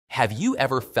Have you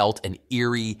ever felt an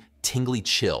eerie, tingly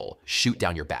chill shoot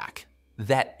down your back?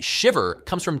 That shiver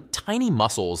comes from tiny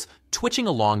muscles twitching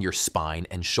along your spine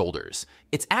and shoulders.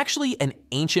 It's actually an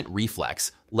ancient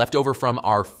reflex left over from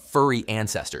our furry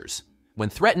ancestors. When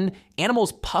threatened,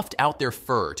 animals puffed out their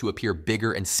fur to appear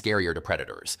bigger and scarier to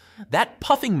predators. That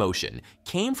puffing motion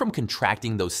came from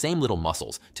contracting those same little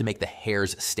muscles to make the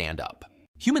hairs stand up.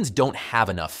 Humans don't have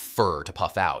enough fur to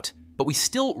puff out, but we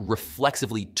still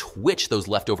reflexively twitch those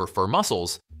leftover fur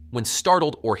muscles when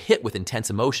startled or hit with intense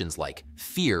emotions like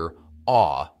fear,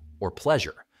 awe, or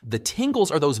pleasure. The tingles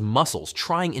are those muscles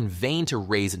trying in vain to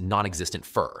raise non-existent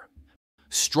fur.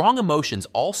 Strong emotions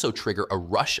also trigger a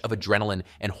rush of adrenaline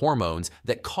and hormones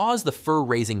that cause the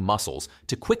fur-raising muscles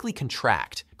to quickly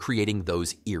contract, creating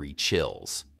those eerie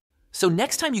chills. So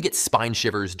next time you get spine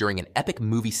shivers during an epic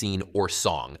movie scene or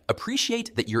song,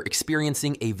 appreciate that you're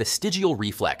experiencing a vestigial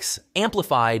reflex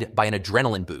amplified by an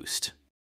adrenaline boost.